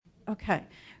Okay,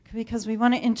 because we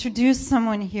want to introduce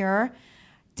someone here.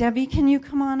 Debbie, can you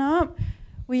come on up?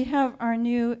 We have our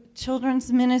new children's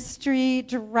ministry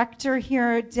director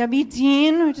here, Debbie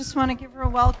Dean. We just want to give her a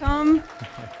welcome.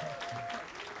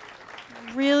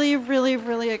 Really, really,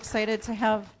 really excited to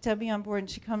have Debbie on board.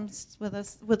 She comes with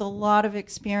us with a lot of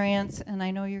experience, and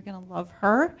I know you're going to love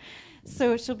her.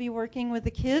 So she'll be working with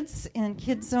the kids in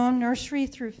Kids Zone Nursery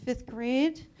through 5th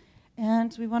grade.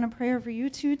 And we want to pray over you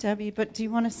too, Debbie. But do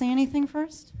you want to say anything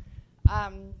first?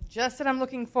 Just that I'm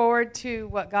looking forward to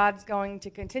what God's going to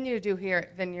continue to do here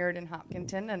at Vineyard in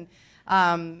Hopkinton. And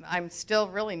I'm still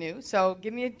really new, so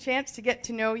give me a chance to get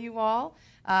to know you all.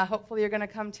 Hopefully you're going to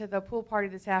come to the pool party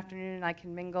this afternoon and I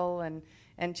can mingle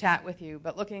and chat with you.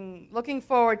 But looking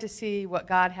forward to see what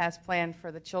God has planned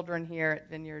for the children here at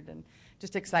Vineyard, and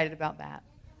just excited about that.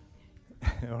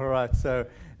 All right, so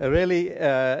really,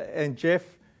 and Jeff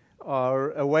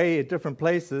are away at different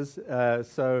places.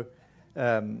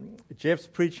 Jeff's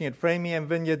preaching at Framingham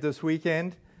Vineyard this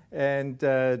weekend, and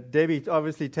Debbie's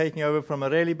obviously taking over from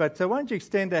Areli. But why don't you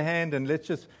extend a hand and let's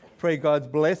just pray God's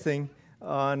blessing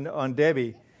on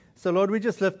Debbie. So, Lord, we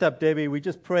just lift up Debbie. We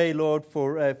just pray, Lord,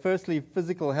 for firstly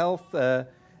physical health.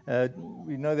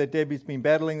 We know that Debbie's been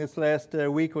battling this last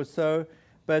week or so.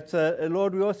 But,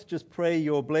 Lord, we also just pray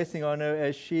your blessing on her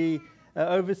as she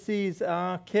oversees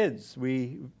our kids.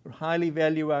 We highly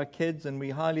value our kids, and we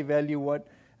highly value what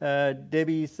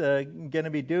Debbie's going to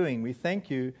be doing. We thank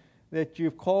you that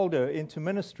you've called her into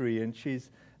ministry, and she's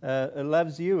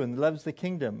loves you and loves the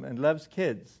kingdom and loves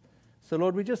kids. So,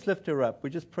 Lord, we just lift her up. We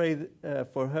just pray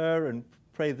for her and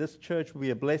pray this church will be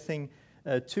a blessing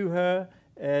to her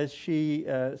as she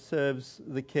serves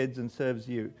the kids and serves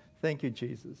you. Thank you,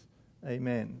 Jesus.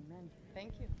 Amen. Amen.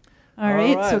 Thank you. All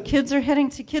right, so kids are heading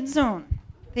to Kids Zone.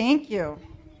 Thank you.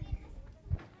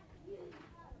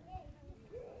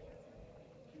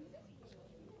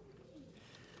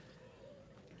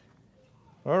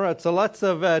 All right, so lots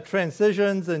of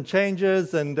transitions and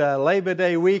changes, and Labor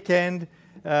Day weekend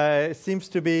seems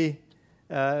to be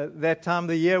that time of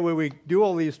the year where we do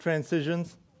all these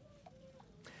transitions.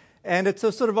 And it's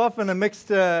a sort of often a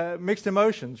mixed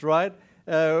emotions, right?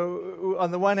 On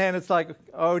the one hand, it's like,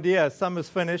 oh dear, summer's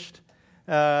finished,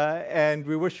 and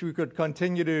we wish we could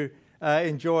continue to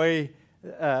enjoy,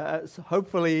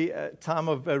 hopefully, time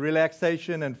of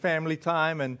relaxation and family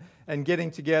time and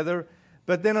getting together.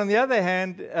 But then on the other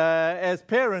hand, as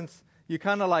parents, you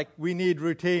kind of like, we need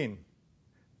routine.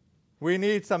 We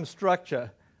need some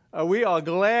structure. We are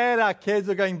glad our kids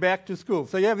are going back to school.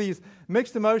 So you have these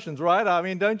mixed emotions, right? I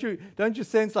mean, don't you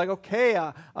sense like, okay,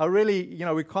 I really,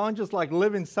 we can't just like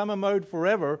live in summer mode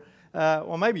forever.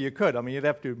 Well, maybe you could. I mean, you'd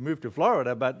have to move to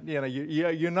Florida, but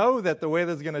you know that the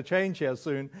weather's going to change here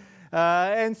soon.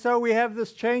 And so we have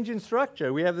this change in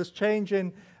structure. We have this change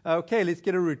in, okay, let's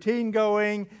get a routine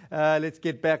going. Let's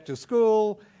get back to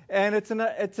school. And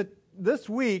this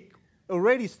week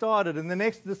already started, and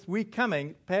this week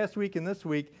coming, past week and this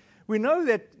week, we know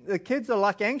that the kids are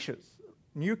like anxious.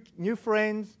 New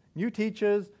friends, new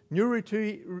teachers, new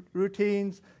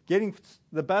routines, getting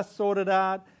the bus sorted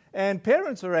out, and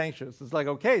parents are anxious. It's like,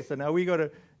 okay, so now we got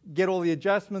to get all the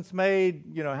adjustments made.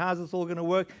 How's this all going to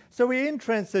work? So we're in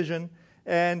transition,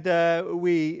 and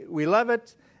we love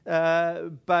it,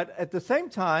 but at the same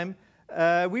time,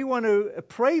 we want to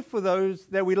pray for those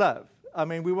that we love. I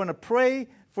mean, we want to pray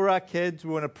for our kids.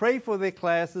 We want to pray for their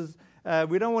classes.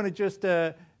 We don't want to just,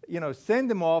 send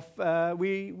them off.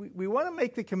 We want to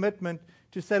make the commitment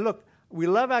to say, look, we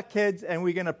love our kids, and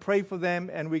we're going to pray for them,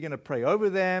 and we're going to pray over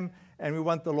them, and we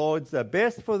want the Lord's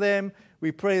best for them.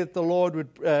 We pray that the Lord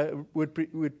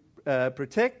would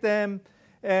protect them,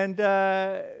 and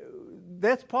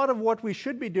that's part of what we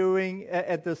should be doing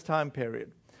at this time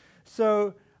period.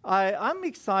 So I'm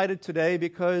excited today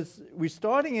because we're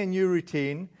starting a new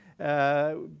routine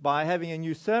by having a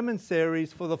new sermon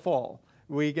series for the fall.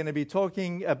 We're going to be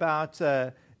talking about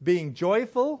being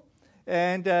joyful,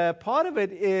 and part of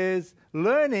it is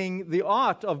learning the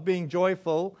art of being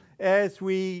joyful as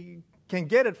we can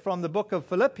get it from the book of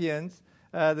Philippians,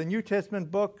 the New Testament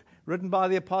book written by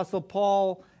the Apostle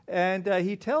Paul, and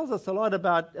he tells us a lot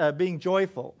about being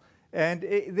joyful. And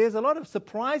there's a lot of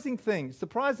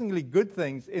surprisingly good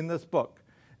things in this book,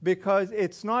 because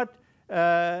it's not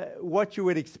what you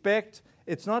would expect.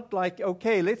 It's not like,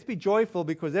 okay, let's be joyful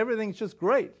because everything's just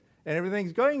great and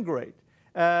everything's going great.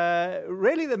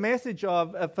 Really, the message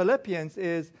of Philippians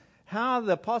is how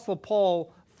the Apostle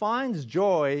Paul finds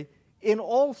joy in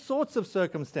all sorts of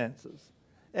circumstances.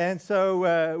 And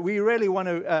so we really want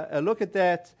to look at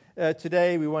that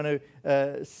today. We want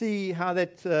to see how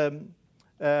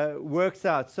that works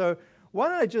out. So why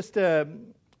don't I just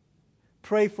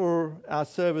pray for our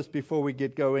service before we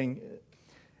get going.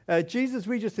 Jesus,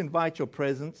 we just invite your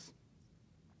presence.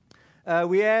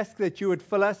 We ask that you would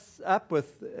fill us up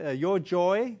with your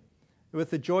joy, with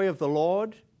the joy of the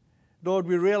Lord. Lord,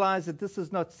 we realize that this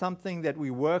is not something that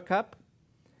we work up,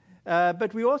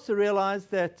 but we also realize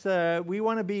that we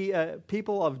want to be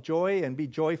people of joy and be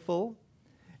joyful.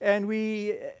 And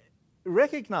we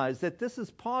recognize that this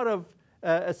is part of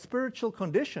a spiritual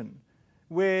condition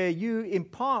where you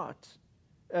impart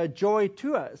joy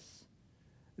to us,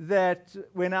 that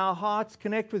when our hearts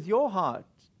connect with your heart,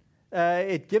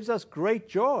 it gives us great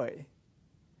joy.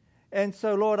 And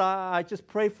so, Lord, I just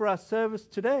pray for our service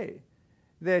today,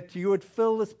 that you would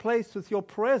fill this place with your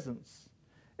presence,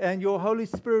 and your Holy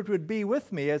Spirit would be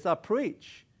with me as I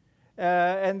preach,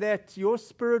 and that your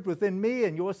Spirit within me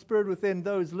and your Spirit within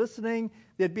those listening,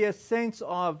 there'd be a sense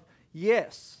of,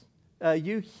 yes,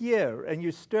 you hear, and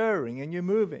you're stirring, and you're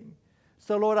moving.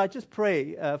 So, Lord, I just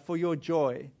pray for your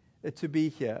joy to be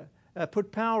here.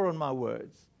 Put power on my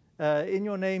words. In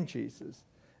your name, Jesus.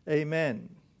 Amen.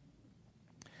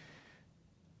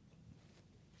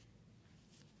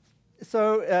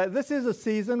 So this is a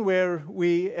season where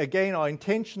we, again, are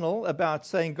intentional about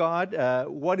saying, God,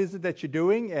 what is it that you're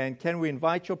doing? And can we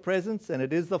invite your presence? And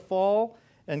it is the fall.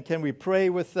 And can we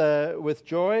pray with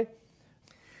joy?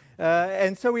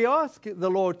 And so we ask the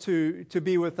Lord to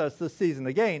be with us this season.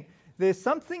 Again, there's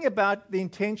something about the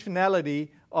intentionality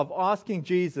of asking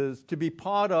Jesus to be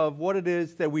part of what it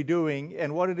is that we're doing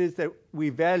and what it is that we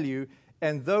value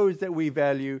and those that we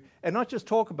value, and not just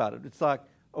talk about it. It's like,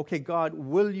 okay, God,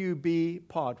 will you be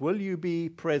part? Will you be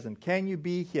present? Can you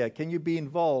be here? Can you be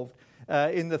involved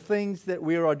in the things that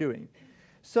we are doing?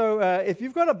 So if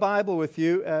you've got a Bible with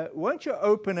you, won't you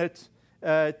open it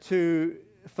to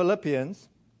Philippians?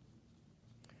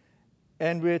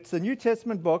 And it's a New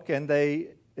Testament book, and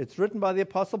it's written by the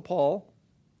Apostle Paul.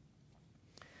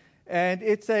 And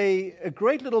it's a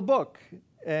great little book,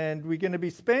 and we're going to be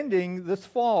spending this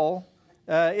fall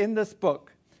in this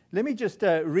book. Let me just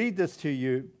read this to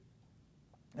you,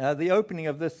 the opening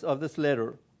of this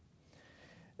letter.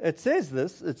 It says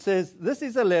this. It says, "This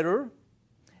is a letter,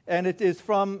 and it is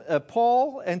from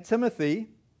Paul and Timothy,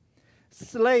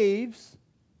 slaves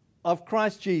of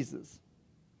Christ Jesus.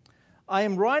 I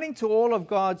am writing to all of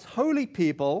God's holy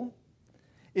people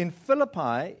in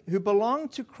Philippi who belong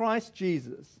to Christ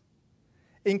Jesus,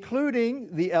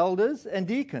 including the elders and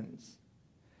deacons.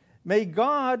 May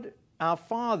God, our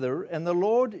Father, and the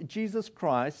Lord Jesus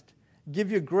Christ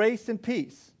give you grace and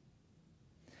peace.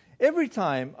 Every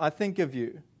time I think of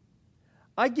you,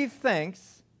 I give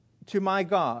thanks to my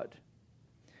God.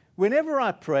 Whenever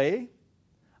I pray,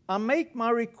 I make my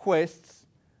requests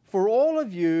for all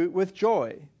of you with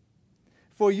joy,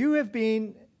 for you have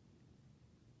been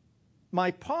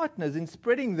my partners in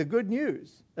spreading the good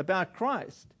news about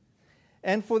Christ,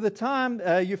 and for the time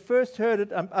you first heard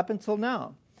it up until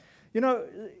now." You know,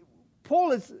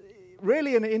 Paul is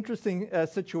really in an interesting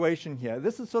situation here.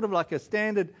 This is sort of like a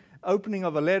standard opening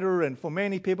of a letter, and for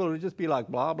many people it would just be like,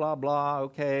 blah, blah, blah,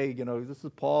 okay, you know, this is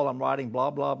Paul, I'm writing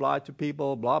blah, blah, blah to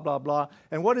people, blah, blah, blah.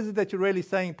 And what is it that you're really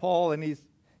saying, Paul? And he's,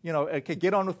 you know, okay,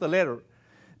 get on with the letter.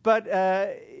 But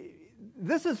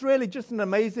this is really just an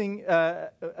amazing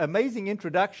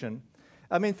introduction.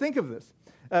 I mean, think of this.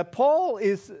 Paul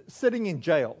is sitting in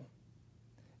jail.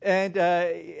 And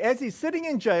as he's sitting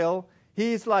in jail,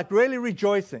 he's like really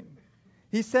rejoicing.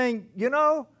 He's saying, you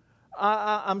know,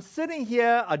 I'm sitting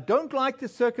here. I don't like the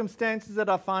circumstances that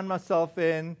I find myself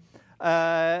in.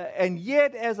 And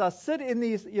yet, as I sit in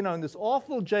these, you know, in this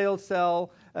awful jail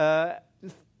cell,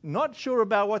 not sure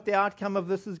about what the outcome of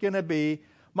this is going to be,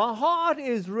 my heart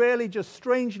is really just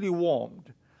strangely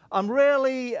warmed. I'm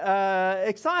really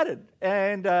excited,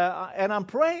 and I'm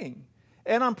praying.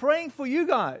 And I'm praying for you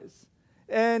guys.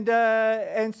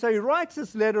 And so he writes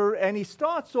this letter, and he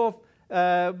starts off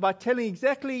by telling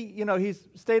exactly, you know, his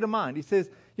state of mind. He says,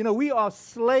 you know, we are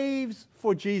slaves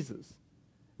for Jesus.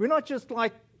 We're not just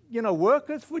like, you know,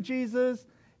 workers for Jesus.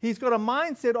 He's got a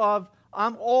mindset of,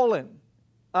 I'm all in.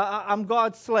 I'm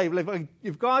God's slave.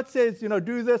 If God says, you know,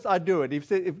 do this, I do it.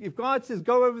 If God says,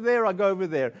 go over there, I go over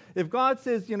there. If God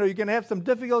says, you know, you're going to have some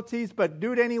difficulties, but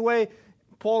do it anyway,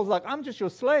 Paul's like, I'm just your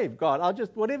slave, God.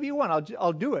 Whatever you want,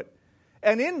 I'll do it.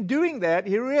 And in doing that,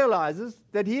 he realizes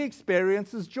that he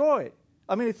experiences joy.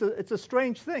 I mean, it's a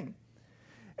strange thing.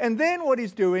 And then what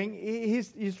he's doing,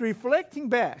 he's reflecting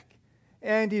back.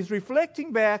 And he's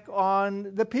reflecting back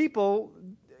on the people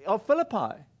of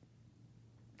Philippi.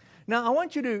 Now, I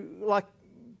want you to,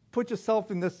 put yourself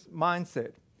in this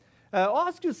mindset.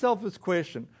 Ask yourself this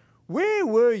question. Where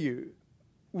were you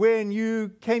when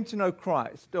you came to know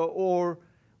Christ? Or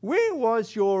where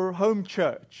was your home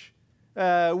church?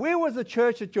 Where was the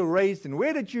church that you're raised in?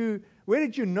 Where did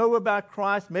you know about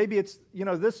Christ? Maybe it's,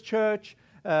 this church.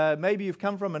 Maybe you've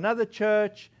come from another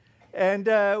church. And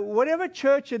whatever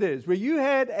church it is, where you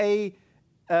had a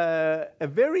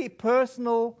very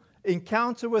personal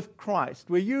encounter with Christ,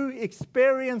 where you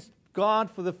experienced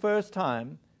God for the first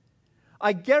time,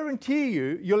 I guarantee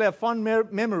you'll have fond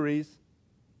memories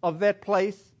of that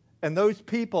place and those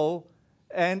people,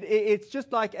 and it's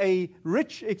just like a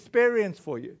rich experience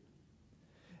for you.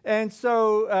 And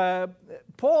so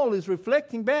Paul is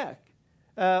reflecting back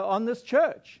on this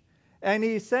church, and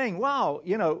he's saying, wow,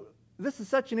 this is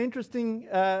such an interesting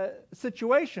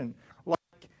situation.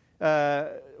 Like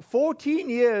 14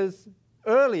 years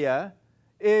earlier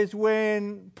is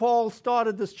when Paul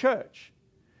started this church.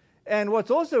 And what's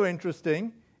also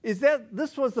interesting is that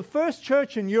this was the first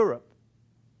church in Europe.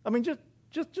 I mean,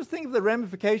 just think of the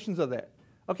ramifications of that.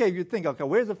 Okay, you think, okay,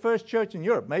 where's the first church in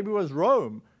Europe? Maybe it was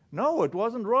Rome. No, it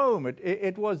wasn't Rome.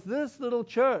 It was this little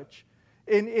church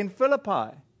in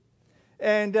Philippi.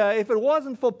 And if it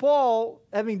wasn't for Paul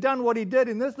having done what he did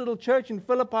in this little church in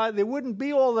Philippi, there wouldn't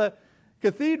be all the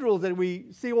cathedrals that we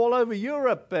see all over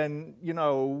Europe. And,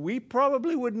 we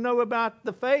probably wouldn't know about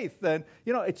the faith. And,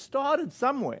 it started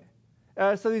somewhere.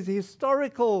 So there's a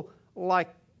historical,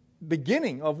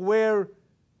 beginning of where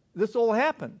this all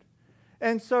happened.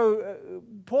 And so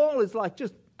Paul is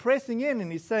just pressing in,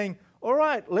 and he's saying, all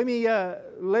right, let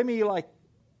me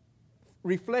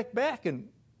reflect back and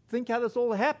think how this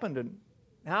all happened and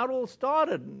how it all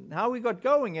started and how we got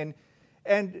going.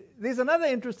 And there's another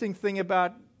interesting thing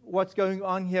about what's going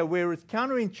on here where it's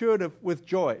counterintuitive with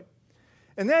joy.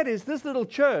 And that is this little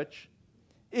church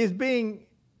is being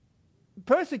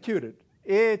persecuted.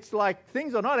 It's like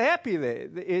things are not happy there.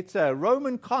 It's a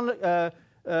Roman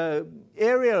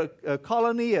area, a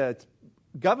colony. It's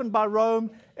governed by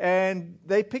Rome, and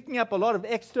they're picking up a lot of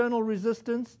external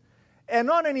resistance. And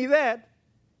not only that,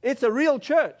 it's a real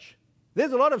church.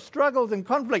 There's a lot of struggles and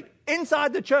conflict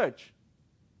inside the church.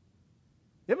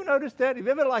 You ever noticed that? Have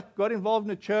you ever got involved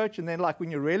in a church, and then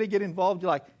when you really get involved,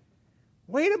 you're like,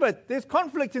 wait a minute, there's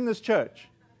conflict in this church.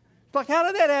 It's like, how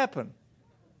did that happen?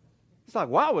 It's like,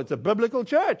 wow, it's a biblical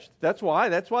church. That's why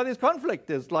there's conflict.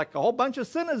 There's a whole bunch of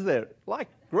sinners there.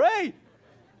 Great.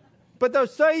 But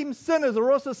those same sinners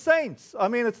are also saints. I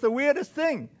mean, it's the weirdest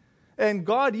thing. And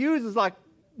God uses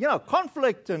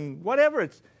conflict and whatever.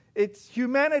 It's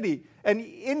humanity. And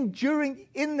in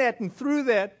that and through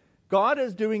that, God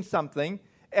is doing something.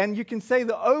 And you can say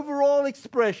the overall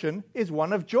expression is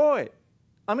one of joy.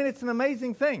 I mean, it's an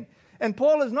amazing thing. And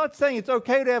Paul is not saying it's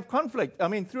okay to have conflict. I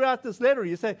mean, throughout this letter,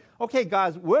 you say, okay,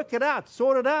 guys, work it out,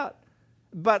 sort it out.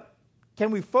 But can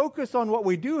we focus on what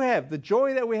we do have, the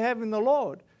joy that we have in the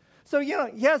Lord? So,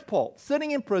 here's Paul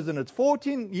sitting in prison. It's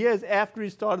 14 years after he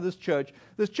started this church.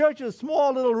 This church is a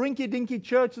small little rinky-dinky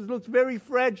church. It looks very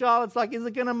fragile. It's like, is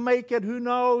it going to make it? Who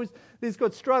knows? There's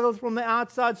got struggles from the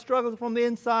outside, struggles from the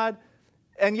inside.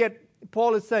 And yet,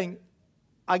 Paul is saying,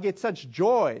 I get such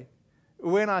joy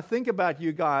when I think about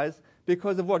you guys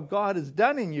because of what God has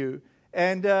done in you.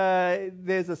 And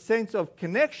there's a sense of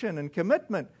connection and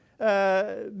commitment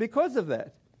because of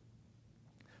that.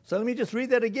 So let me just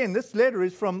read that again. This letter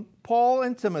is from Paul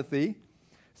and Timothy,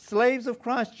 slaves of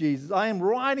Christ Jesus. I am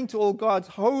writing to all God's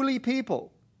holy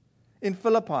people in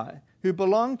Philippi who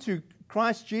belong to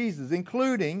Christ Jesus,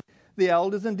 including the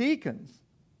elders and deacons.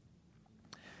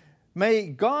 May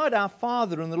God our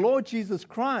Father and the Lord Jesus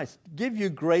Christ give you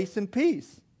grace and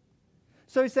peace.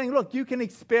 So he's saying, look, you can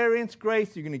experience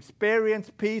grace, you can experience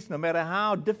peace, no matter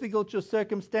how difficult your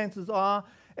circumstances are.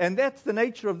 And that's the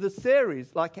nature of this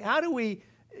series. How do we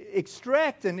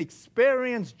extract and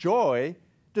experience joy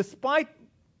despite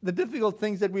the difficult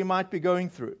things that we might be going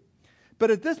through?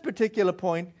 But at this particular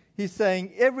point, he's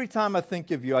saying, every time I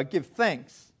think of you, I give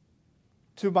thanks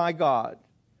to my God.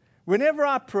 Whenever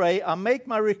I pray, I make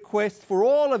my request for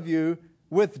all of you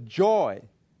with joy.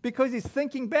 Because he's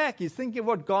thinking back. He's thinking of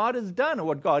what God has done and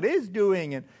what God is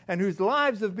doing and whose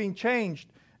lives have been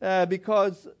changed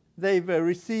because they've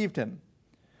received him.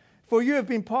 For you have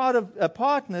been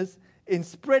partners in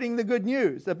spreading the good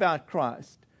news about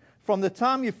Christ from the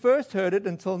time you first heard it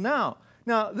until now.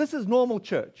 Now, this is normal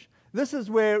church. This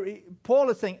is where Paul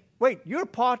is saying, wait, you're a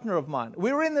partner of mine.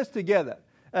 We're in this together.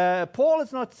 Paul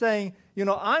is not saying,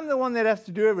 I'm the one that has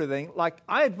to do everything.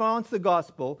 I advance the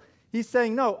gospel. He's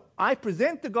saying, no, I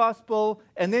present the gospel,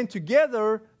 and then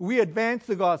together we advance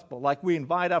the gospel. We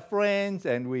invite our friends,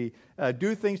 and we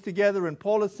do things together. And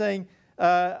Paul is saying,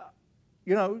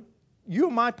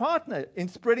 you're my partner in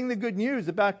spreading the good news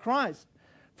about Christ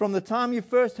from the time you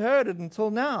first heard it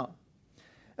until now.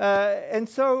 And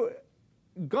so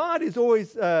God is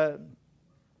always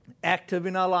active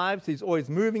in our lives. He's always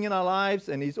moving in our lives,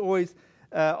 and He's always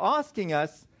asking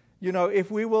us,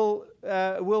 if we will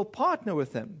partner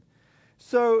with Him.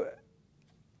 So,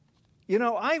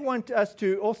 I want us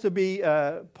to also be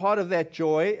part of that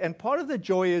joy, and part of the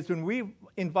joy is when we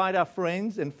invite our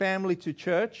friends and family to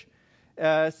church.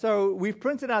 So we've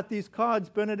printed out these cards.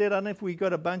 Bernadette, I don't know if we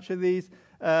got a bunch of these,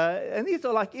 and these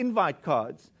are like invite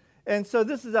cards. And so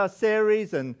this is our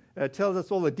series, and tells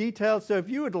us all the details. So if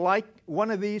you would like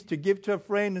one of these to give to a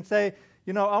friend and say,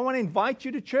 I want to invite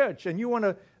you to church, and you want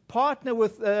to partner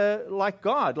with like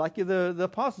God, like the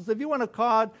apostles. If you want a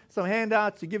card, some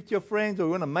handouts to give to your friends, or you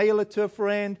want to mail it to a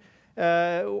friend,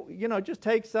 just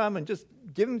take some and just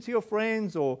give them to your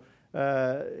friends, or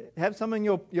have some in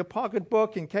your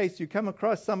pocketbook in case you come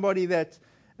across somebody that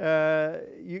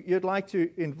you'd like to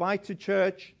invite to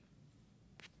church.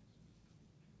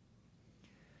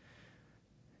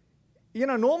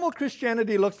 Normal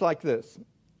Christianity looks like this.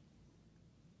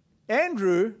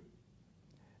 Andrew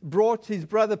brought his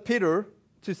brother Peter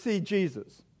to see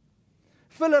Jesus.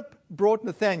 Philip brought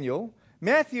Nathanael.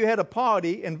 Matthew had a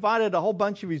party, invited a whole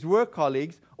bunch of his work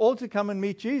colleagues, all to come and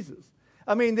meet Jesus.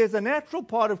 I mean, there's a natural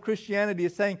part of Christianity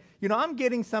is saying, I'm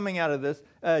getting something out of this.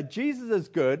 Jesus is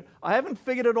good. I haven't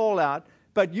figured it all out,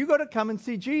 but you got to come and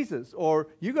see Jesus, or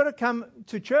you got to come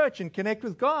to church and connect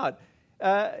with God.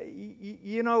 Part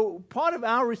of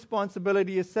our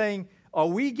responsibility is saying, are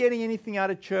we getting anything out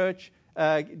of church?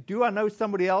 Do I know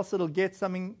somebody else that'll get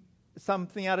something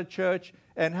out of church?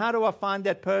 And how do I find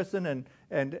that person? And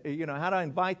how do I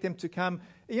invite them to come?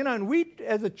 And we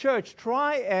as a church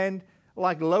try and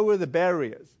lower the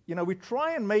barriers. We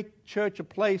try and make church a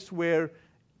place where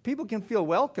people can feel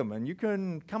welcome and you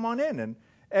can come on in.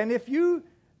 And if you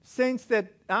sense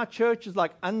that our church is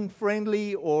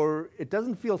unfriendly, or it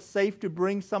doesn't feel safe to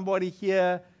bring somebody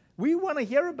here, we want to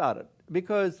hear about it,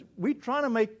 because we're trying to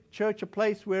make church a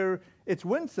place where it's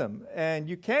winsome and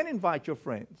you can invite your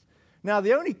friends. Now,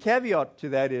 the only caveat to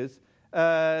that is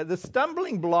the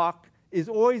stumbling block is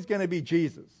always going to be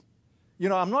Jesus.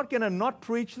 I'm not going to not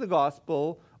preach the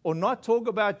gospel, or not talk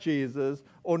about Jesus,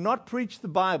 or not preach the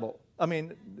Bible. I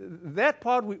mean, that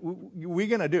part we're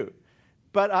going to do.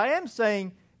 But I am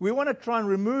saying we want to try and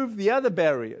remove the other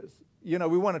barriers. We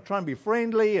want to try and be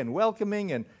friendly and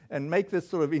welcoming, and make this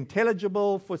sort of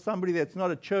intelligible for somebody that's not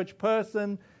a church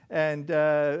person, and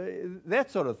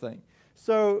that sort of thing.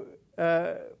 So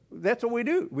that's what we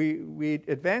do. We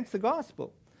advance the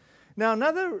gospel. Now,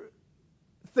 another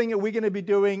thing that we're going to be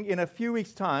doing in a few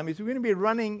weeks' time is we're going to be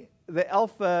running the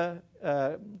Alpha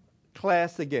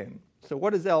class again. So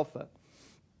what is Alpha?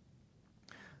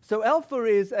 So Alpha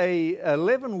is a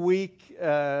 11-week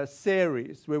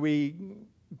series where we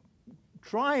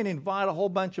try and invite a whole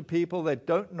bunch of people that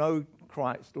don't know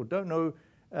Christ, or don't know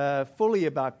fully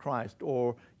about Christ,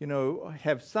 or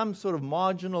have some sort of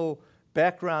marginal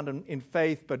background in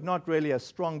faith, but not really a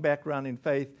strong background in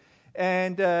faith.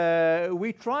 And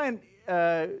we try and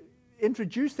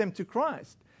introduce them to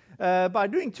Christ by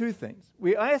doing two things.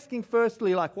 We're asking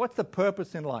firstly, what's the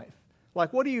purpose in life?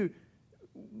 What's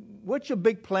your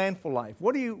big plan for life?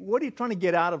 What are you trying to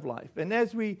get out of life? And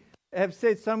as we have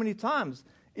said so many times,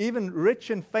 even rich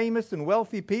and famous and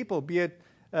wealthy people, be it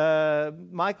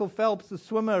Michael Phelps, the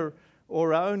swimmer,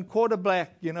 or our own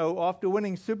quarterback, after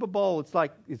winning Super Bowl,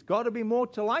 it's got to be more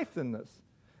to life than this.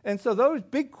 And so those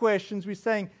big questions, we're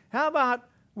saying, how about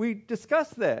we discuss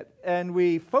that and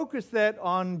we focus that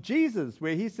on Jesus,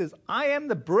 where He says, I am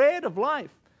the bread of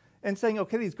life. And saying,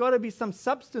 okay, there's got to be some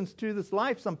substance to this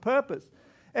life, some purpose.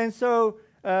 And so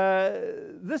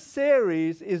this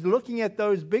series is looking at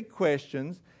those big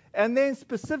questions, and then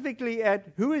specifically at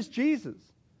who is Jesus?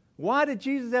 Why did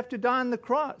Jesus have to die on the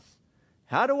cross?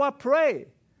 How do I pray?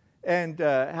 And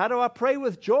how do I pray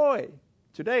with joy?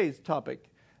 Today's topic.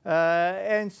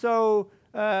 And so,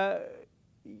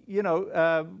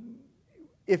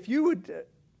 if you would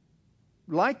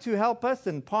like to help us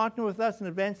and partner with us in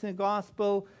advancing the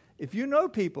gospel, if you know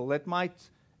people that might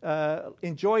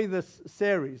enjoy this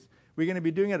series, we're going to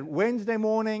be doing it Wednesday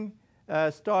morning,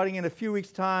 starting in a few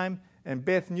weeks' time, and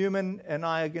Beth Newman and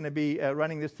I are going to be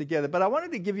running this together. But I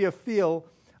wanted to give you a feel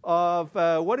of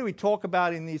what do we talk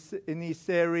about in these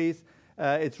series.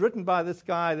 It's written by this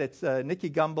guy that's Nicky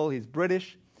Gumbel. He's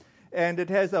British, and it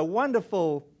has a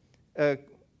wonderful,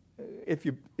 if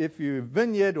you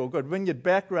vineyard or got vineyard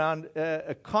background,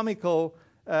 a comical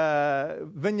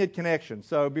vineyard connection.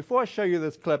 So before I show you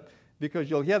this clip, because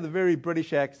you'll hear the very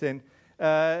British accent,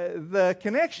 the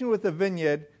connection with the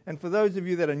vineyard, and for those of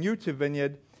you that are new to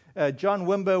vineyard, John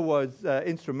Wimber was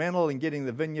instrumental in getting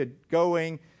the vineyard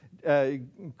going.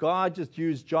 God just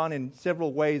used John in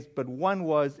several ways, but one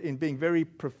was in being very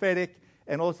prophetic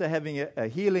and also having a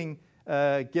healing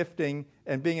gifting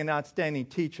and being an outstanding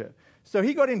teacher. So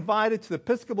he got invited to the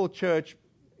Episcopal Church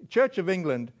of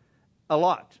England a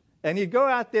lot. And he'd go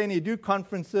out there and he'd do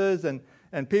conferences and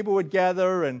people would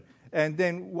gather and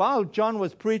then while John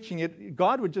was preaching it,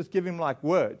 God would just give him like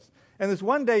words. And this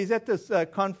one day he's at this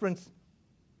conference.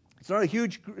 It's not a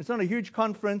huge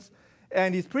conference,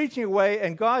 and he's preaching away,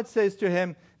 and God says to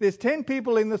him, there's 10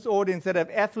 people in this audience that have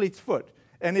athlete's foot.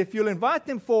 And if you'll invite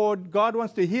them forward, God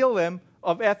wants to heal them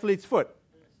of athlete's foot.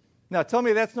 Now, tell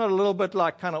me that's not a little bit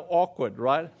like kind of awkward,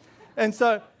 right? And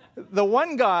so the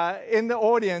one guy in the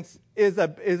audience is a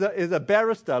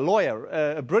barrister, lawyer,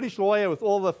 a British lawyer with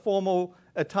all the formal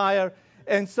attire.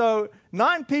 And so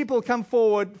 9 people come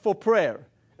forward for prayer.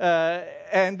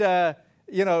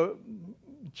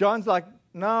 John's like,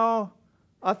 no,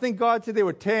 I think God said there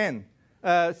were 10.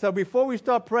 So before we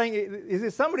start praying, is there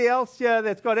somebody else here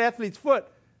that's got athlete's foot?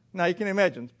 Now, you can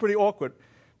imagine. It's pretty awkward.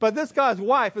 But this guy's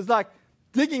wife is like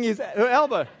digging her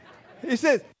elbow. He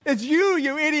says, it's you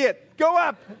idiot. Go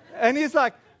up. And he's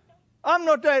like, I'm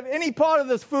not doing any part of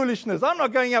this foolishness. I'm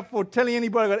not going up for telling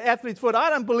anybody I've got athlete's foot. I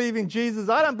don't believe in Jesus.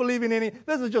 I don't believe in any.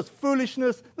 This is just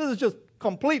foolishness. This is just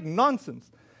complete nonsense.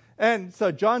 And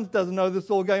so John doesn't know this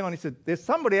is all going on. He said, there's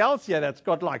somebody else here that's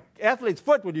got like athlete's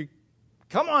foot. Would you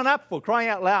come on up for crying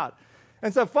out loud?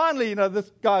 And so finally,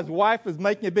 this guy's wife is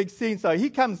making a big scene. So he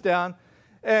comes down.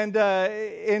 And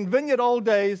in Vineyard old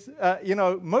days,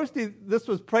 mostly this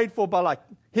was prayed for by like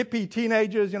hippie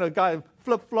teenagers, guy with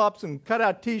flip-flops and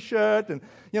cut-out T-shirt. And,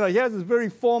 he has this very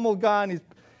formal guy.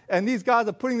 And these guys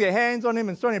are putting their hands on him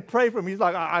and starting to pray for him. He's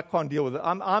like, I can't deal with it.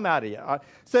 I'm out of here.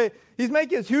 So he's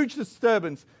making this huge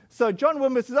disturbance. So John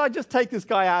Wimber says, just take this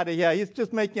guy out of here. He's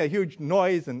just making a huge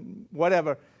noise and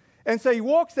whatever. And so he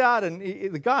walks out, and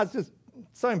the guy's just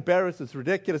so embarrassed. It's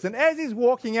ridiculous. And as he's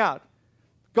walking out,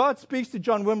 God speaks to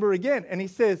John Wimber again, and he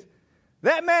says,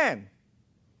 that man,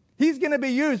 he's going to be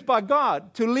used by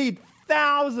God to lead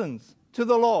thousands to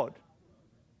the Lord.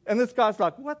 And this guy's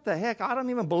like, what the heck? I don't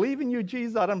even believe in you,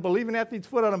 Jesus. I don't believe in athlete's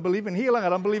foot. I don't believe in healing. I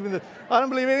don't believe in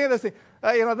any of this thing.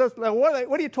 What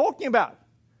are you talking about?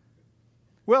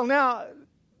 Well, now,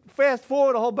 fast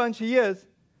forward a whole bunch of years,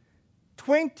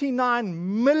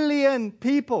 29 million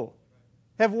people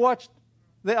have watched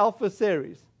the Alpha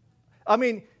series. I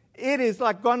mean, it is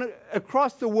like gone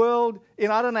across the world in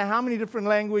I don't know how many different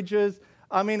languages.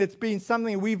 I mean, it's been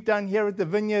something we've done here at the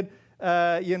Vineyard,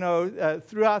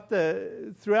 throughout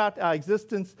our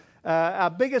existence.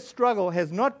 Our biggest struggle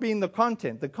has not been the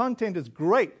content. The content is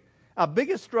great. Our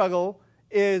biggest struggle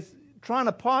is trying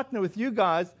to partner with you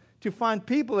guys to find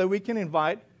people that we can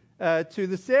invite to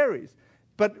the series.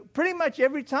 But pretty much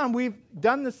every time we've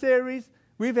done the series,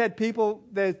 we've had people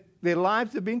that their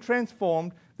lives have been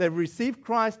transformed. They've received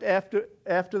Christ after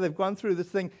they've gone through this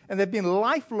thing, and they've been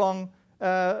lifelong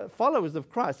followers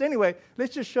of Christ. Anyway,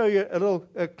 let's just show you a little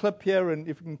clip here, and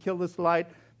if we can kill this light,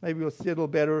 maybe we'll see it a little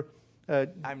better.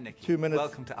 I'm Nicky. 2 minutes.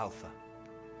 Welcome to Alpha.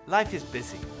 Life is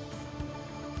busy.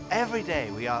 Every day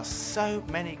we ask so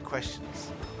many questions.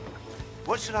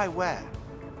 What should I wear?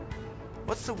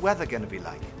 What's the weather going to be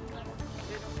like?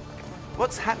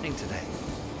 What's happening today?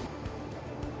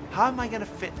 How am I going to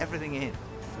fit everything in?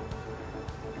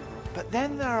 But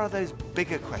then there are those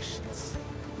bigger questions.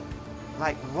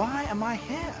 Like, why am I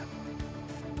here?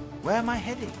 Where am I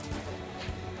heading?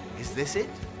 Is this it?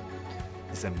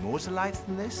 Is there more to life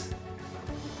than this?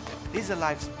 These are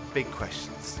life's big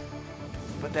questions.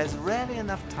 But there's rarely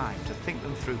enough time to think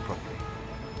them through properly.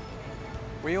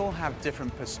 We all have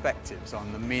different perspectives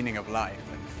on the meaning of life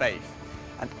and faith,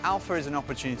 and Alpha is an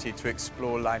opportunity to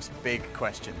explore life's big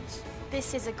questions.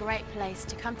 This is a great place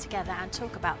to come together and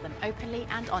talk about them openly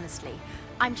and honestly.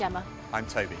 I'm Gemma. I'm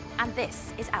Toby. And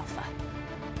this is Alpha.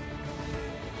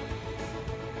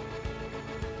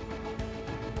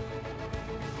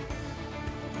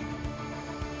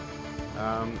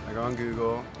 I go on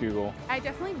Google. I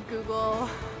definitely Google.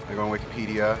 I go on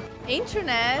Wikipedia.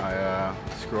 Internet. I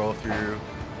scroll through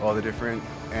all the different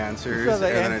answers, So they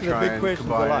and then I answer the try big and questions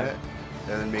of combine life. it,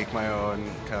 and then make my own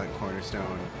kind of like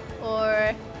cornerstone.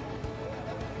 Or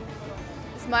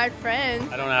smart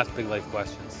friends. I don't ask big life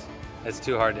questions. It's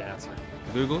too hard to answer.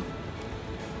 Google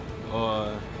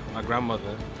or my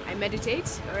grandmother. I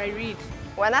meditate or I read.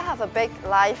 When I have a big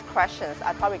life questions,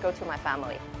 I probably go to my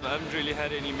family. I haven't really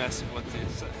had any massive ones yet,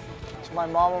 so. To my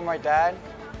mom or my dad,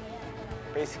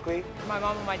 basically. My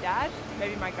mom or my dad,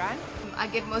 maybe my gran. I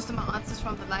get most of my answers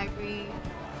from the library.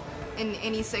 in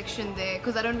any section there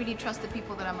because I don't really trust the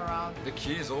people that I'm around. The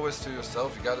key is always to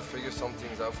yourself. You got to figure some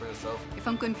things out for yourself. If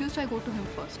I'm confused, I go to him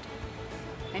first.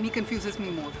 And he confuses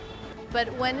me more.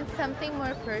 But when it's something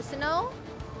more personal,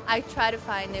 I try to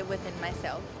find it within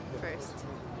myself first.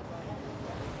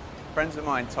 Friends of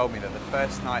mine told me that the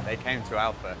first night they came to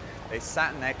Alpha, they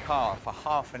sat in their car for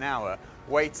half an hour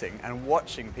waiting and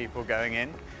watching people going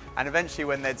in. And eventually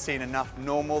when they'd seen enough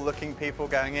normal-looking people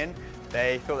going in,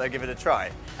 they thought they'd give it a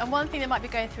try. And one thing that might be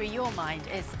going through your mind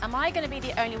is, am I going to be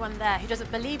the only one there who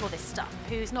doesn't believe all this stuff,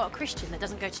 who's not a Christian, that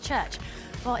doesn't go to church?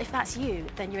 Well, if that's you,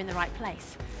 then you're in the right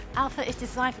place. Alpha is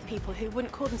designed for people who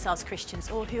wouldn't call themselves Christians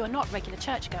or who are not regular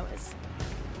churchgoers.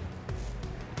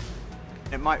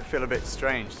 It might feel a bit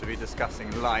strange to be discussing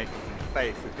life and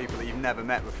faith with people that you've never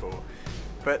met before,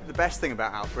 but the best thing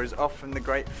about Alpha is often the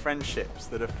great friendships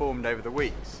that are formed over the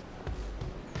weeks.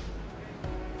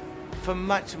 For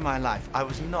much of my life, I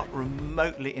was not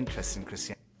remotely interested in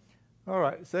Christianity. All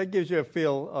right, so that gives you a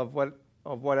feel of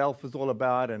what Alpha is all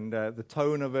about, and the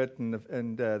tone of it,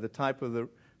 and the type of the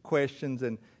questions.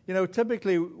 And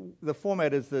typically the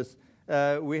format is this: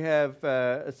 we have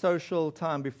a social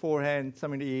time beforehand,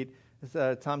 something to eat,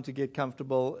 time to get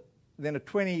comfortable, then a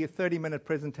 20 or 30-minute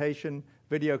presentation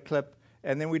video clip,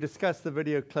 and then we discuss the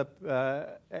video clip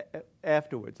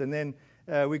afterwards, and then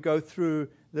we go through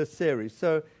this series.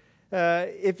 So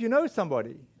if you know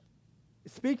somebody,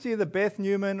 speak to either Beth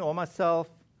Newman or myself.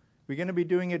 We're going to be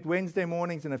doing it Wednesday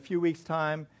mornings in a few weeks'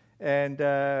 time, and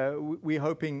we're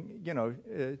hoping,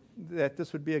 that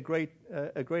this would be a great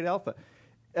Alpha.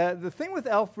 The thing with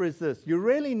Alpha is this: you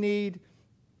really need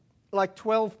like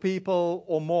 12 people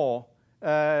or more,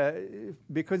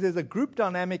 because there's a group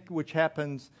dynamic which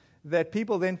happens that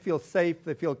people then feel safe,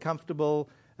 they feel comfortable.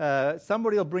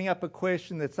 Somebody will bring up a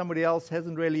question that somebody else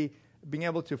hasn't really been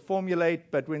able to formulate,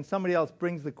 but when somebody else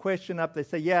brings the question up, they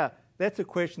say, yeah, that's a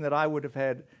question that I would have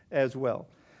had as well.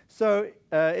 So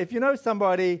if you know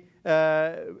somebody,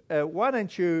 why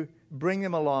don't you bring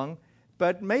them along?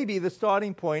 But maybe the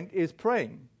starting point is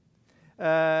praying,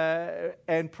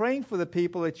 and praying for the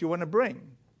people that you want to bring.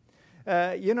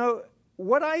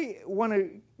 What I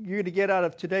want you to get out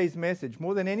of today's message,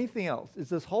 more than anything else, is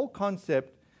this whole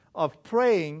concept of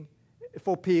praying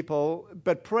for people,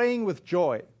 but praying with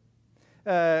joy.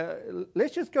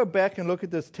 Let's just go back and look at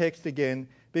this text again,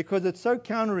 because it's so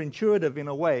counterintuitive in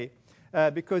a way,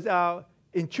 because our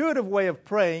intuitive way of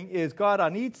praying is, God, I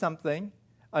need something,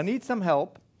 I need some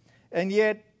help, and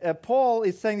yet Paul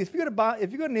is saying, if you've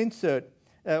got an insert,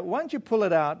 why don't you pull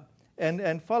it out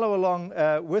and follow along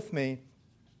with me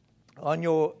on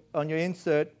your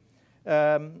insert.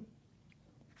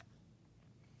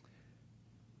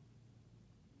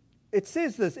 It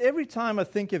says this: every time I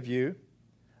think of you,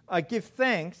 I give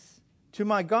thanks to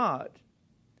my God.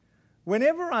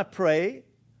 Whenever I pray,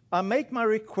 I make my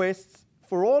requests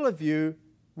for all of you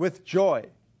with joy.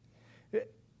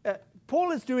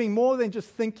 Paul is doing more than just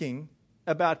thinking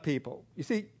about people. You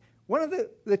see, one of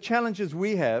the challenges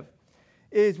we have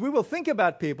is we will think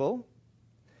about people,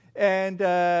 and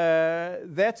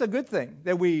that's a good thing,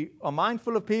 that we are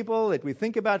mindful of people, that we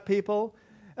think about people.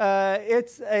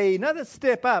 It's another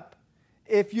step up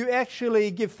if you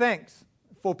actually give thanks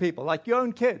for people, like your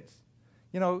own kids.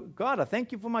 God, I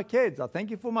thank you for my kids. I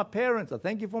thank you for my parents. I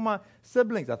thank you for my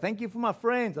siblings. I thank you for my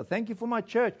friends. I thank you for my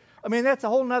church. I mean, that's a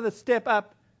whole nother step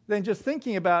up than just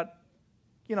thinking about,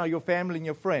 your family and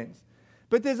your friends.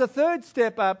 But there's a third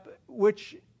step up,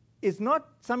 which is not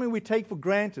something we take for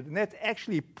granted, and that's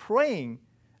actually praying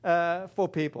for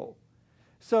people.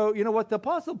 So, what the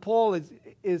Apostle Paul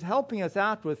is helping us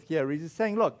out with here is he's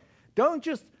saying, look, don't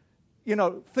just,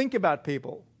 think about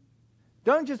people.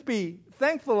 Don't just be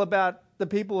thankful about the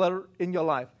people that are in your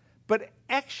life, but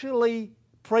actually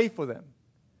pray for them.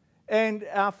 And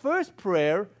our first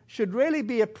prayer should really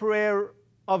be a prayer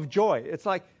of joy. It's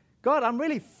like, God, I'm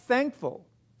really thankful.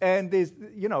 And there's,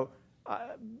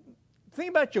 think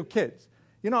about your kids.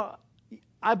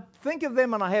 I think of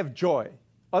them and I have joy.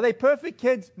 Are they perfect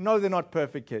kids? No, they're not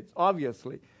perfect kids,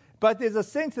 obviously. But there's a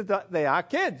sense that they are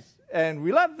kids, and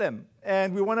we love them,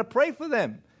 and we want to pray for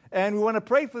them, and we want to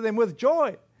pray for them with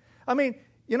joy. I mean,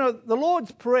 the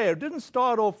Lord's Prayer didn't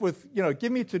start off with,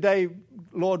 give me today,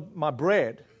 Lord, my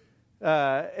bread.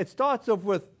 It starts off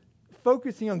with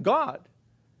focusing on God.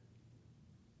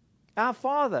 Our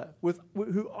Father,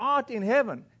 who art in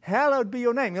heaven, hallowed be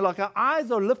your name. Like our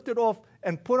eyes are lifted off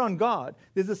and put on God.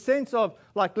 There's a sense of,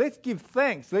 like, let's give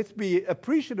thanks. Let's be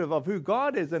appreciative of who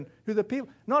God is and who the people.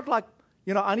 Not like,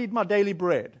 I need my daily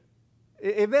bread.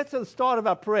 If that's the start of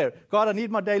our prayer, God, I need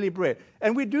my daily bread.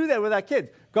 And we do that with our kids.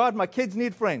 God, my kids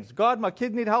need friends. God, my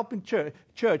kids need help in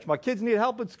church. My kids need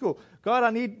help at school. God,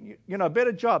 I need, a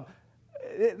better job.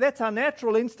 That's our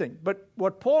natural instinct. But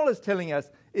what Paul is telling us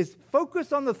is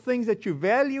focus on the things that you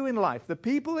value in life, the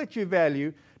people that you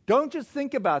value. Don't just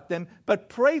think about them, but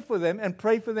pray for them and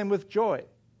pray for them with joy.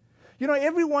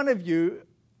 Every one of you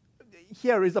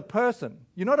here is a person.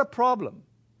 You're not a problem.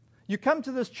 You come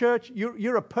to this church,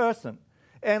 you're a person.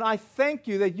 And I thank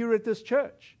you that you're at this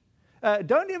church.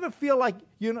 Don't ever feel like,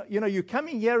 you're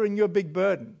coming here and you're a big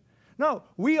burden. No,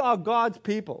 we are God's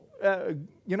people.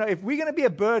 If we're going to be a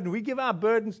burden, we give our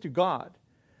burdens to God.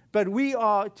 But we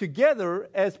are together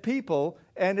as people,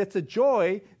 and it's a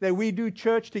joy that we do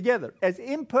church together, as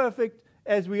imperfect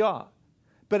as we are.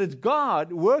 But it's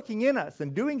God working in us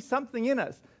and doing something in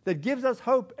us that gives us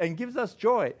hope and gives us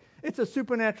joy. It's a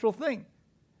supernatural thing.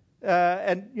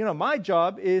 My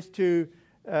job is to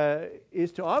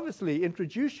obviously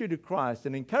introduce you to Christ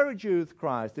and encourage you with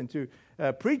Christ and to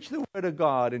preach the Word of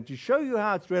God and to show you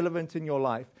how it's relevant in your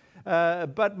life.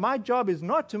 But my job is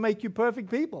not to make you perfect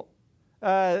people.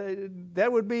 That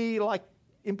would be like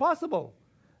impossible.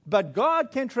 But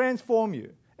God can transform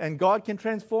you, and God can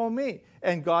transform me,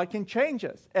 and God can change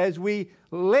us. As we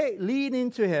lean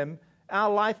into Him,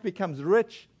 our life becomes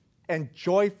rich and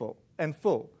joyful and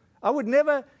full. I would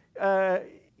never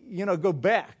go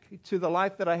back to the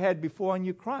life that I had before I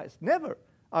knew Christ. Never.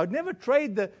 I would never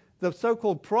trade the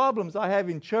so-called problems I have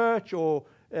in church or,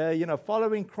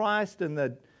 following Christ and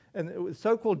the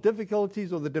so-called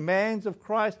difficulties or the demands of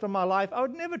Christ on my life. I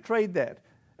would never trade that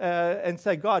and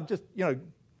say, God, just,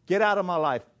 get out of my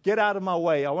life. Get out of my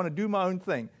way. I want to do my own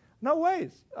thing. No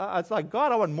ways. It's like,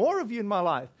 God, I want more of you in my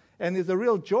life. And there's a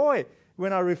real joy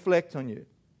when I reflect on you.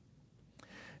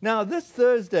 Now, this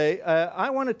Thursday, I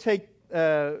want to take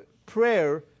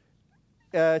prayer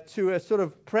to a sort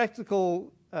of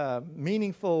practical,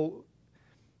 meaningful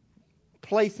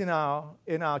place in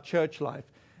our church life.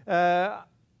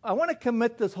 I want to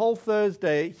commit this whole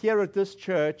Thursday here at this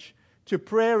church to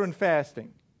prayer and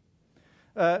fasting.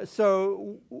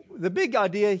 So the big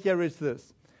idea here is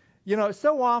this.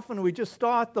 So often we just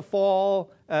start the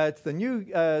fall, it's the new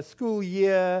school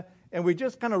year, and we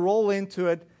just kind of roll into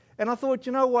it. And I thought,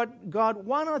 you know what, God,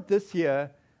 why not this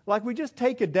year, like we just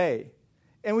take a day,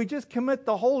 and we just commit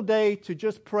the whole day to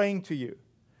just praying to you.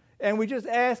 And we just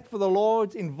ask for the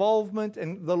Lord's involvement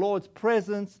and the Lord's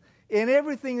presence in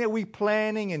everything that we're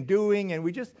planning and doing, and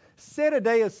we just set a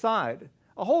day aside,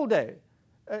 a whole day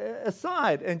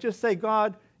aside, and just say,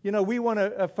 God, we want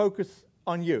to focus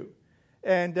on you.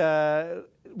 And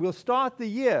we'll start the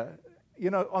year,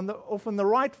 off on the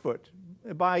right foot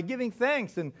by giving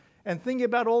thanks and thinking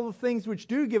about all the things which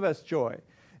do give us joy.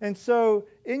 And so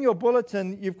in your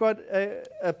bulletin, you've got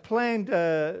a planned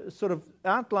sort of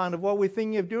outline of what we're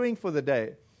thinking of doing for the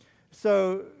day.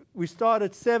 So we start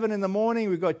at 7 in the morning.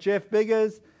 We've got Jeff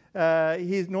Biggers.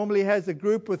 He normally has a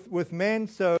group with men,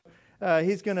 so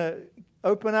he's going to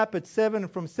open up at 7,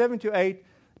 from 7 to 8,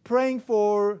 praying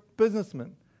for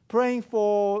businessmen, praying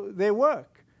for their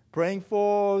work, praying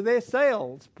for their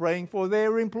sales, praying for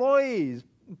their employees,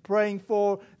 praying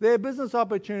for their business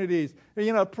opportunities,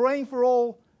 praying for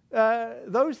all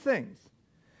those things.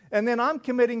 And then I'm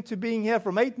committing to being here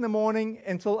from 8 in the morning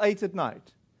until 8 at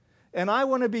night. And I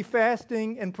want to be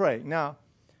fasting and praying. Now,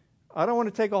 I don't want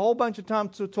to take a whole bunch of time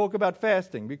to talk about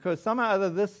fasting, because somehow or other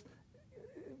this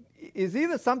is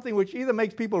either something which either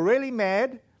makes people really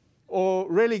mad or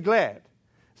really glad.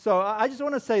 So I just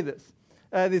want to say this.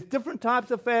 There's different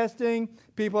types of fasting.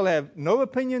 People have no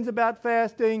opinions about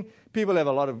fasting. People have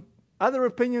a lot of other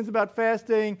opinions about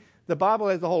fasting. The Bible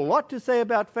has a whole lot to say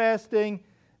about fasting.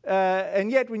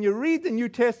 And yet when you read the New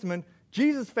Testament,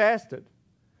 Jesus fasted.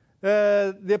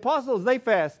 The apostles, they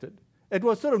fasted. It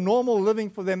was sort of normal living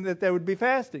for them that they would be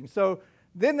fasting. So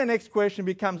then the next question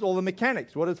becomes all the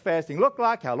mechanics. What does fasting look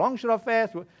like? How long should I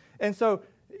fast? And so,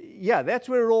 yeah, that's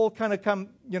where it all kind of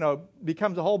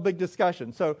becomes a whole big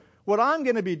discussion. So what I'm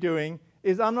going to be doing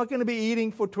is I'm not going to be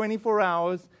eating for 24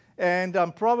 hours, and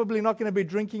I'm probably not going to be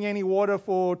drinking any water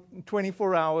for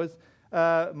 24 hours.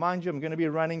 Mind you, I'm going to be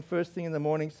running first thing in the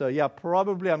morning, so yeah,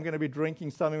 probably I'm going to be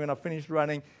drinking something when I finish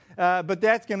running. But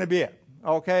that's going to be it,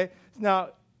 okay? Now,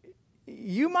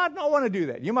 you might not want to do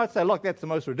that. You might say, look, that's the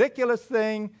most ridiculous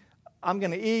thing. I'm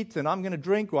going to eat and I'm going to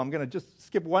drink, or I'm going to just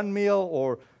skip one meal,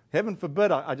 or heaven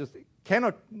forbid, I just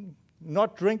cannot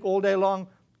not drink all day long.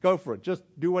 Go for it. Just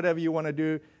do whatever you want to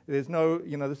do. There's no,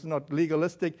 this is not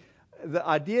legalistic. The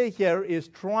idea here is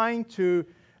trying to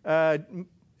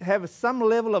have some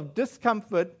level of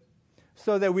discomfort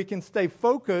so that we can stay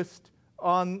focused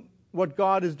on what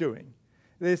God is doing.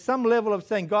 There's some level of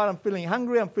saying, God, I'm feeling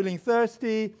hungry, I'm feeling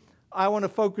thirsty, I want to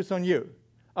focus on you.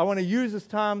 I want to use this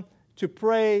time to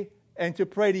pray and to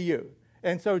pray to you.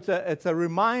 And so it's a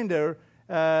reminder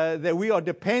that we are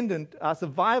dependent, our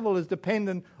survival is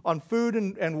dependent on food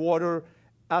and water.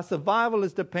 Our survival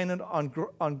is dependent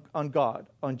on God,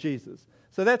 on Jesus.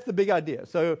 So that's the big idea.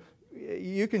 So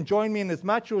you can join me in as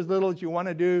much or as little as you want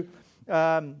to do.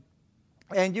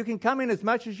 And you can come in as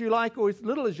much as you like or as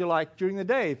little as you like during the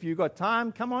day. If you've got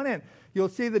time, come on in. You'll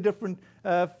see the different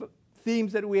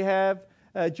themes that we have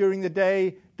during the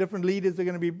day. Different leaders are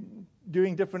going to be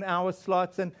doing different hour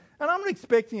slots. And I'm not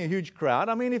expecting a huge crowd.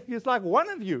 I mean, if it's like one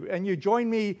of you and you join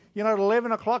me, at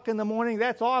 11 o'clock in the morning,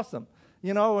 that's awesome.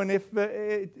 And if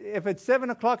it's 7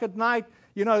 o'clock at night,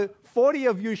 40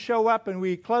 of you show up and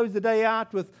we close the day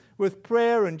out with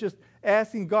prayer and just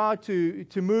asking God to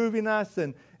move in us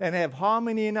and have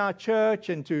harmony in our church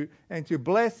and to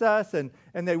bless us and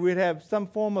that we'd have some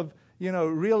form of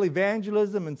real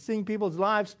evangelism and seeing people's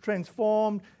lives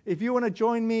transformed. If you want to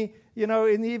join me, in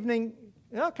the evening,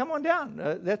 come on down.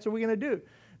 That's what we're going to do.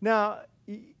 Now,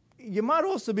 you might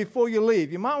also, before you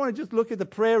leave, you might want to just look at the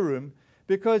prayer room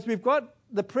because we've got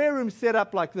the prayer room set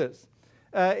up like this.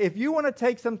 If you want to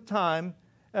take some time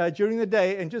during the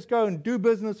day and just go and do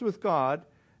business with God,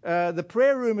 the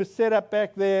prayer room is set up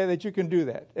back there that you can do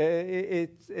that.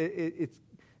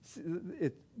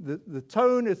 The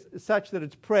tone is such that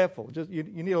it's prayerful. Just you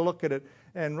need to look at it.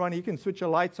 And Ronnie, you can switch your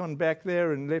lights on back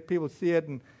there and let people see it.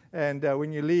 And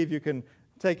when you leave, you can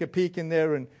take a peek in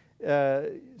there and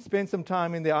spend some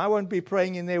time in there. I won't be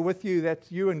praying in there with you.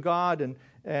 That's you and God,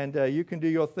 and you can do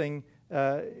your thing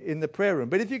in the prayer room.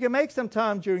 But if you can make some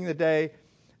time during the day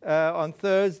on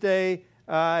Thursday,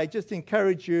 I just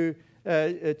encourage you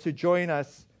to join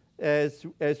us as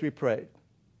we pray.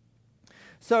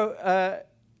 So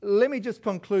let me just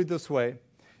conclude this way.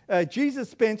 Jesus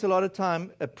spent a lot of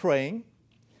time praying,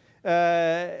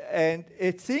 and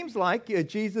it seems like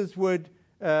Jesus would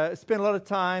spend a lot of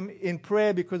time in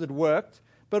prayer because it worked,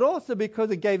 but also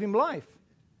because it gave him life.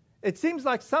 It seems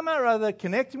like somehow or other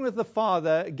connecting with the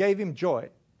Father gave him joy.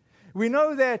 We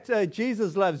know that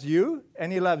Jesus loves you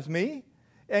and he loves me,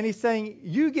 and he's saying,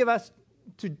 you give us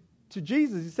to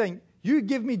Jesus. He's saying, you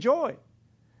give me joy.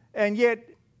 And yet,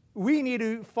 we need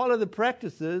to follow the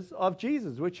practices of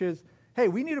Jesus, which is, hey,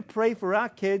 we need to pray for our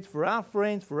kids, for our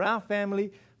friends, for our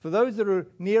family, for those that are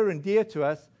near and dear to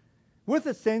us, with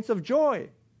a sense of joy.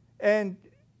 And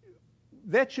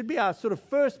that should be our sort of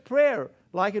first prayer,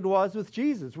 like it was with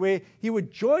Jesus, where he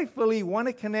would joyfully want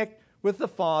to connect with the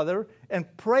Father and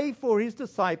pray for his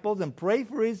disciples and pray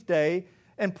for his day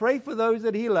and pray for those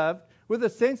that he loved with a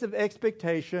sense of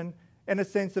expectation and a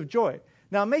sense of joy.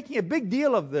 Now, I'm making a big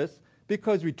deal of this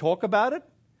because we talk about it,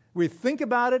 we think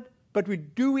about it, but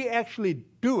do we actually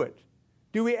do it?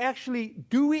 Do we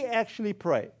actually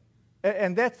pray?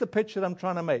 And that's the pitch that I'm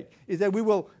trying to make, is that we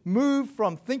will move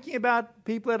from thinking about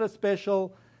people that are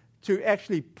special to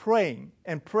actually praying,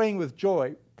 and praying with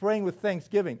joy, praying with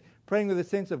thanksgiving, praying with a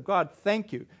sense of, God,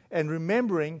 thank you, and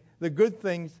remembering the good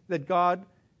things that God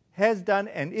has done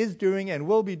and is doing and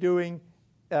will be doing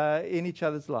in each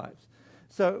other's lives.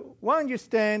 So why don't you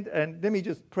stand, and let me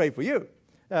just pray for you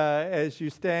as you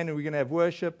stand, and we're going to have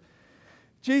worship.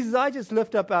 Jesus, I just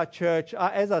lift up our church.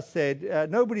 As I said,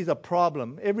 nobody's a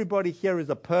problem. Everybody here is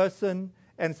a person,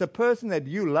 and it's a person that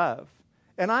you love.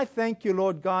 And I thank you,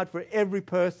 Lord God, for every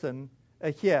person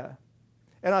here.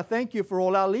 And I thank you for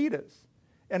all our leaders.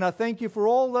 And I thank you for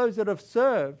all those that have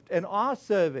served and are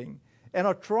serving and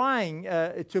are trying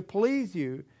to please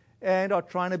you and are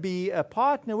trying to be a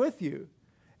partner with you.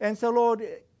 And so, Lord,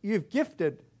 you've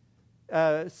gifted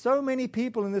so many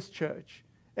people in this church.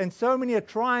 And so many are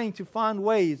trying to find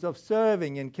ways of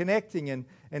serving and connecting and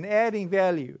adding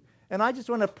value. And I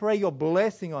just want to pray your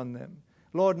blessing on them,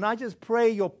 Lord. And I just pray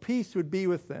your peace would be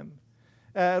with them.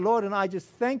 Lord, and I just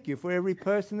thank you for every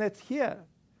person that's here.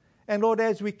 And Lord,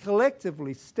 as we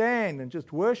collectively stand and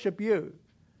just worship you,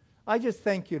 I just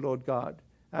thank you, Lord God.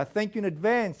 I thank you in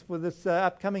advance for this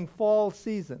upcoming fall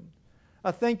season.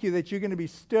 I thank you that you're going to be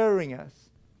stirring us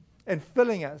and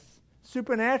filling us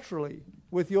supernaturally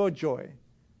with your joy.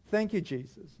 Thank you,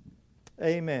 Jesus.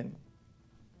 Amen.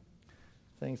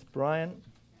 Thanks, Brian.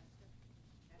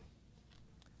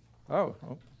 Oh,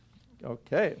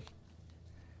 okay.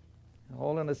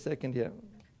 Hold on a second here.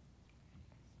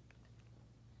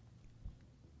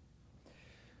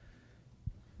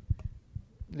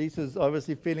 Lisa's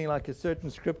obviously feeling like a certain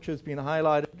scripture has been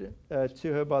highlighted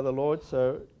to her by the Lord,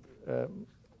 so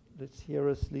let's hear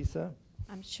us, Lisa.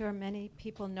 I'm sure many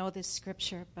people know this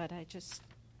scripture, but I just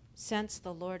sense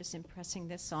the Lord is impressing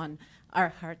this on our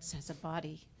hearts as a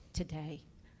body today.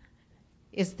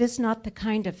 Is this not the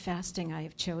kind of fasting I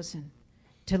have chosen?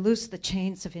 To loose the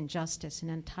chains of injustice and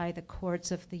untie the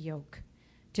cords of the yoke,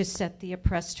 to set the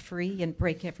oppressed free and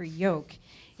break every yoke.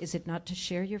 Is it not to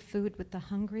share your food with the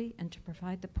hungry and to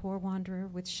provide the poor wanderer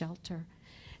with shelter?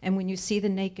 And when you see the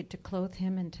naked, to clothe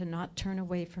him and to not turn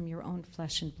away from your own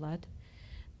flesh and blood?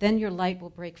 Then your light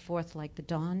will break forth like the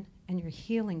dawn, and your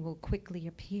healing will quickly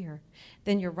appear.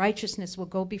 Then your righteousness will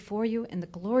go before you, and the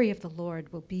glory of the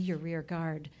Lord will be your rear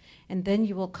guard. And then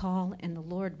you will call, and the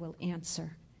Lord will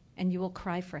answer. And you will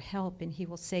cry for help, and he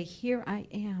will say, "Here I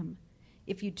am."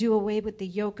 If you do away with the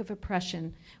yoke of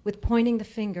oppression, with pointing the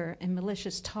finger and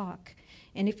malicious talk,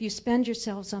 and if you spend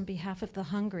yourselves on behalf of the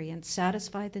hungry and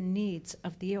satisfy the needs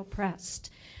of the oppressed,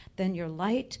 then your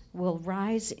light will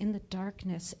rise in the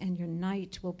darkness, and your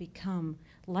night will become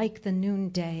like the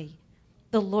noonday.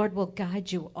 The Lord will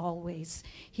guide you always.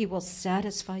 He will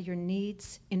satisfy your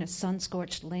needs in a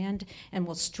sun-scorched land and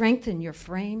will strengthen your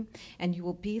frame, and you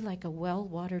will be like a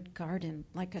well-watered garden,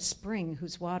 like a spring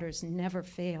whose waters never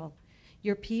fail.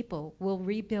 Your people will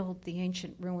rebuild the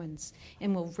ancient ruins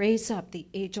and will raise up the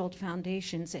age-old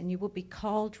foundations, and you will be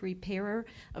called repairer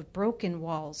of broken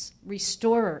walls,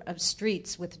 restorer of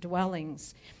streets with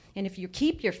dwellings. And if you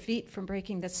keep your feet from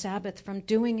breaking the Sabbath, from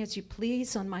doing as you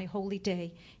please on my holy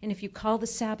day, and if you call the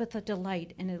Sabbath a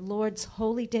delight and the Lord's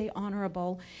holy day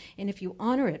honorable, and if you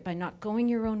honor it by not going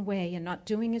your own way and not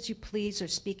doing as you please or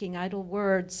speaking idle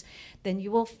words, then you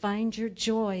will find your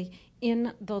joy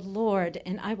in the Lord,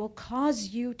 and I will cause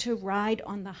you to ride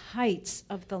on the heights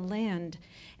of the land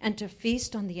and to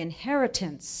feast on the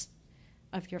inheritance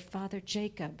of your father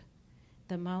Jacob.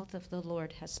 The mouth of the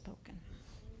Lord has spoken.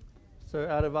 So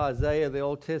out of Isaiah, the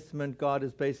Old Testament, God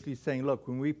is basically saying, look,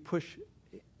 when we push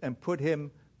and put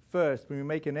him first, when we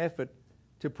make an effort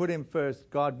to put him first,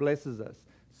 God blesses us.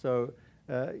 So,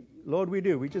 Lord, we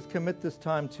do. We just commit this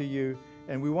time to you,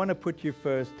 and we want to put you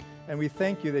first. And we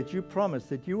thank you that you promise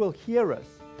that you will hear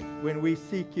us when we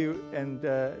seek you and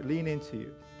lean into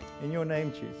you. In your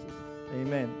name, Jesus.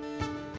 Amen.